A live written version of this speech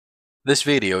This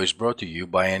video is brought to you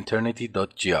by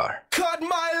Eternity.gr. Cut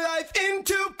my life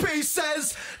into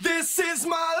pieces. This is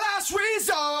my last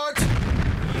resort.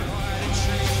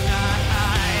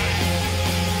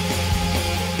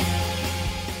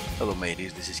 Hello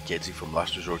mateys, this is Kedzi from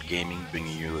Last Resort Gaming,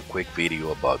 bringing you a quick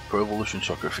video about Pro Evolution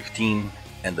Soccer 15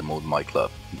 and the mode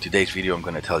myClub. In today's video I'm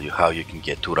going to tell you how you can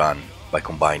get Turan by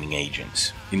combining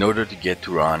agents. In order to get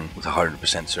Turan with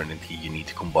 100% certainty, you need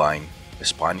to combine a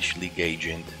Spanish League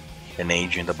agent, an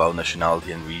agent about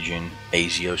nationality and region,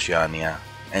 Asia Oceania,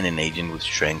 and an agent with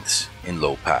strengths in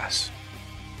low pass.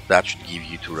 That should give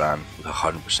you Turan with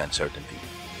 100% certainty.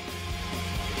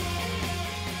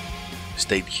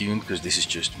 Stay tuned, because this is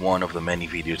just one of the many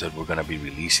videos that we're going to be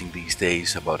releasing these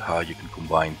days about how you can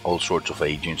combine all sorts of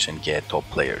agents and get top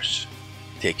players.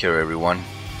 Take care everyone.